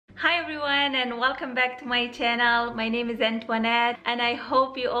everyone, and welcome back to my channel. My name is Antoinette, and I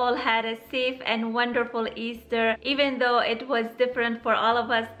hope you all had a safe and wonderful Easter, even though it was different for all of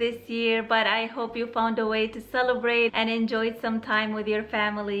us this year. But I hope you found a way to celebrate and enjoy some time with your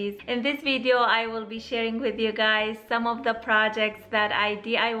families. In this video, I will be sharing with you guys some of the projects that I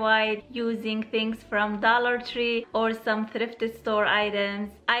DIY'd using things from Dollar Tree or some thrift store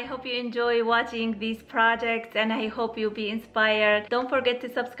items. I hope you enjoy watching these projects, and I hope you'll be inspired. Don't forget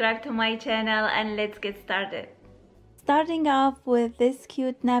to subscribe to my channel, and let's get started. Starting off with this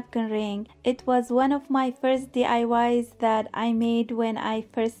cute napkin ring. It was one of my first DIYs that I made when I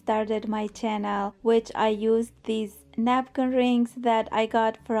first started my channel, which I used these napkin rings that I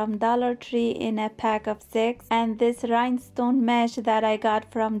got from Dollar Tree in a pack of 6, and this rhinestone mesh that I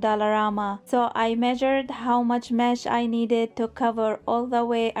got from Dollarama. So I measured how much mesh I needed to cover all the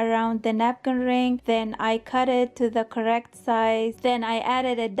way around the napkin ring. Then I cut it to the correct size. Then I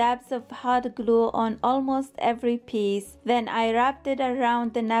added a dabs of hot glue on almost every piece. Then I wrapped it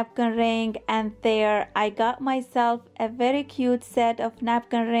around the napkin ring, and there I got myself a very cute set of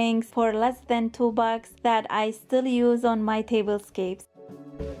napkin rings for less than $2 that I still use on my tablescapes.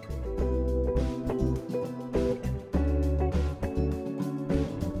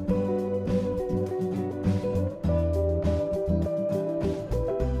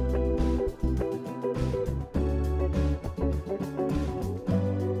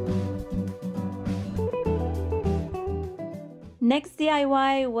 Next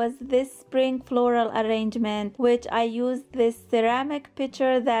DIY was this spring floral arrangement, which I used this ceramic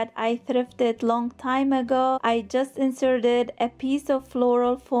pitcher that I thrifted long time ago. I just inserted a piece of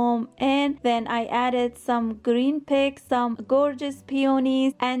floral foam in, then I added some green picks, some gorgeous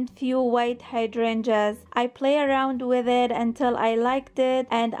peonies, and few white hydrangeas. I play around with it until I liked it,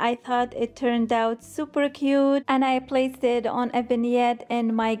 and I thought it turned out super cute, and I placed it on a vignette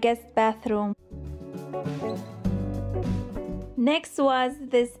in my guest bathroom. Next was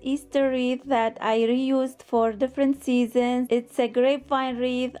this Easter wreath that I reused for different seasons. It's a grapevine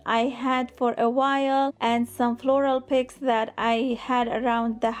wreath I had for a while, and some floral picks that I had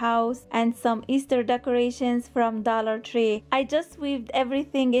around the house, and some Easter decorations from Dollar Tree. I just weaved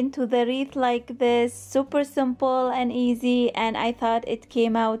everything into the wreath like this, super simple and easy, and I thought it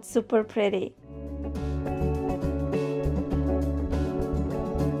came out super pretty.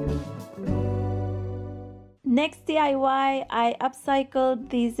 Next DIY, I upcycled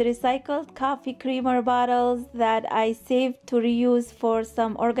these recycled coffee creamer bottles that I saved to reuse for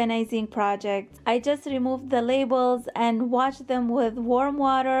some organizing projects. I just removed the labels and washed them with warm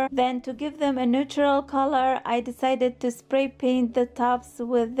water. Then, to give them a neutral color, I decided to spray paint the tops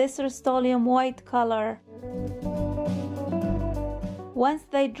with this Rust-Oleum white color. Once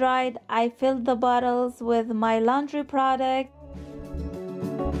they dried, I filled the bottles with my laundry product,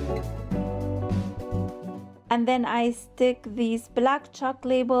 and then I stick these black chalk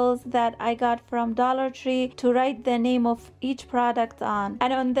labels that I got from Dollar Tree to write the name of each product on.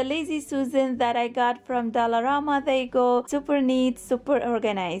 And on the Lazy Susan that I got from Dollarama, they go super neat, super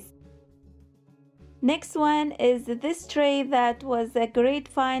organized. Next one is this tray that was a great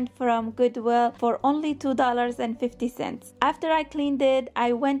find from Goodwill for only $2.50. After I cleaned it,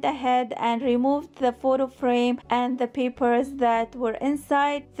 I went ahead and removed the photo frame and the papers that were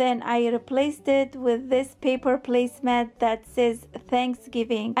inside. Then I replaced it with this paper placemat that says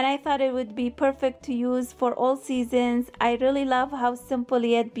Thanksgiving, and I thought it would be perfect to use for all seasons. I really love how simple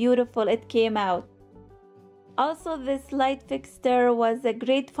yet beautiful it came out. Also, this light fixture was a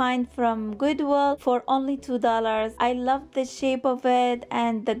great find from Goodwill for only $2. I loved the shape of it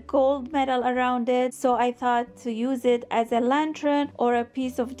and the gold metal around it, so I thought to use it as a lantern or a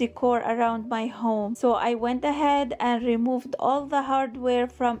piece of decor around my home. So I went ahead and removed all the hardware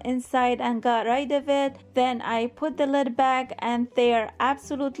from inside and got rid of it. Then I put the lid back, and they're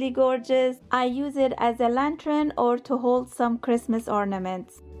absolutely gorgeous. I use it as a lantern or to hold some Christmas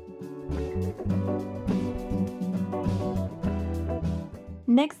ornaments.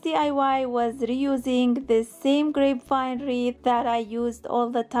 Next DIY was reusing this same grapevine wreath that I used all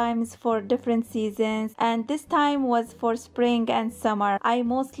the times for different seasons, and this time was for spring and summer. I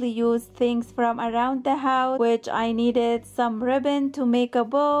mostly used things from around the house, which I needed some ribbon to make a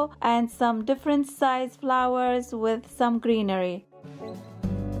bow and some different size flowers with some greenery.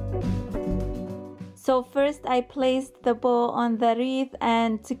 So first I placed the bow on the wreath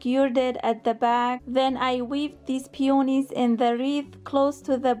and secured it at the back. Then I weaved these peonies in the wreath close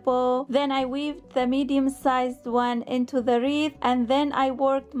to the bow. Then I weaved the medium-sized one into the wreath, and then I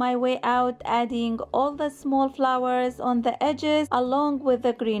worked my way out, adding all the small flowers on the edges along with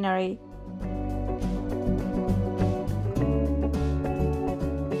the greenery.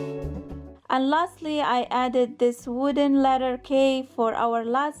 And lastly, I added this wooden letter K for our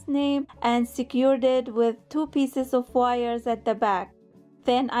last name and secured it with 2 pieces of wires at the back.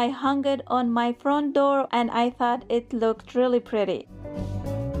 Then I hung it on my front door and I thought it looked really pretty.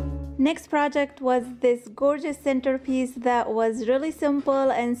 Next project was this gorgeous centerpiece that was really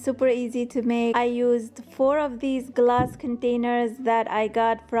simple and super easy to make. I used 4 of these glass containers that I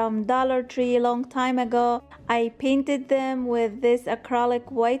got from Dollar Tree a long time ago. I painted them with this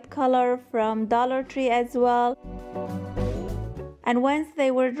acrylic white color from Dollar Tree as well. And once they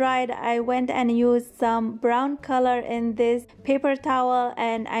were dried, I went and used some brown color in this paper towel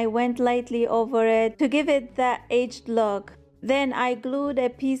and I went lightly over it to give it that aged look. Then I glued a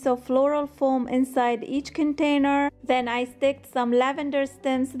piece of floral foam inside each container. Then I sticked some lavender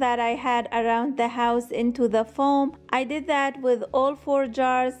stems that I had around the house into the foam. I did that with all 4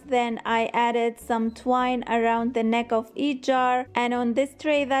 jars. Then I added some twine around the neck of each jar. And on this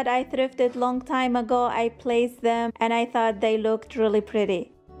tray that I thrifted long time ago, I placed them and I thought they looked really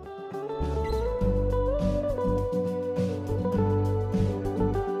pretty.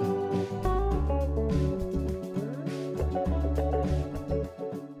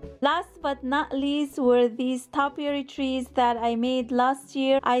 Last but not least were these topiary trees that I made last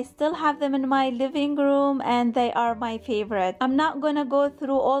year. I still have them in my living room and they are my favorite. I'm not gonna go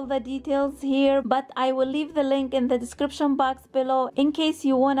through all the details here, but I will leave the link in the description box below in case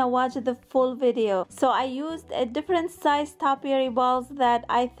you wanna watch the full video. So I used a different size topiary balls that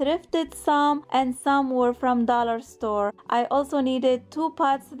I thrifted some and some were from dollar store. I also needed 2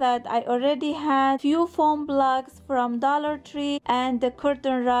 pots that I already had, few foam blocks from Dollar Tree and the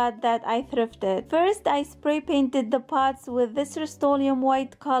curtain rod that I thrifted. First, I spray painted the pots with this Rust-Oleum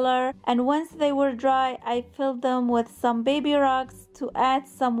white color, and once they were dry, I filled them with some baby rocks to add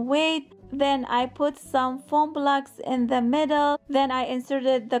some weight. Then I put some foam blocks in the middle. Then I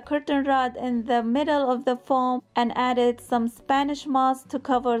inserted the curtain rod in the middle of the foam and added some Spanish moss to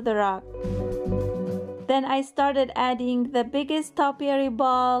cover the rock. Then I started adding the biggest topiary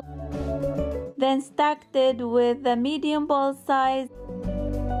ball, then stacked it with the medium ball size.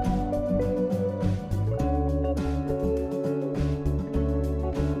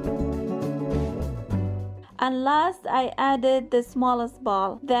 And last, I added the smallest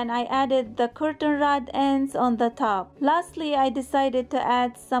ball. Then I added the curtain rod ends on the top. Lastly, I decided to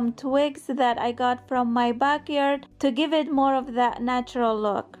add some twigs that I got from my backyard to give it more of that natural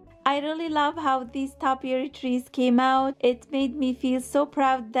look. I really love how these topiary trees came out. It made me feel so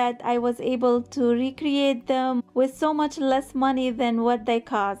proud that I was able to recreate them with so much less money than what they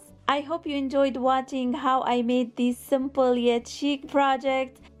cost. I hope you enjoyed watching how I made these simple yet chic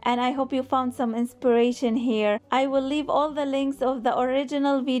projects, and I hope you found some inspiration here. I will leave all the links of the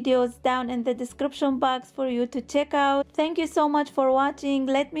original videos down in the description box for you to check out. Thank you so much for watching.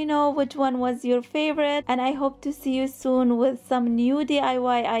 Let me know which one was your favorite, and I hope to see you soon with some new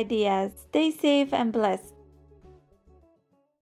DIY ideas. Stay safe and blessed.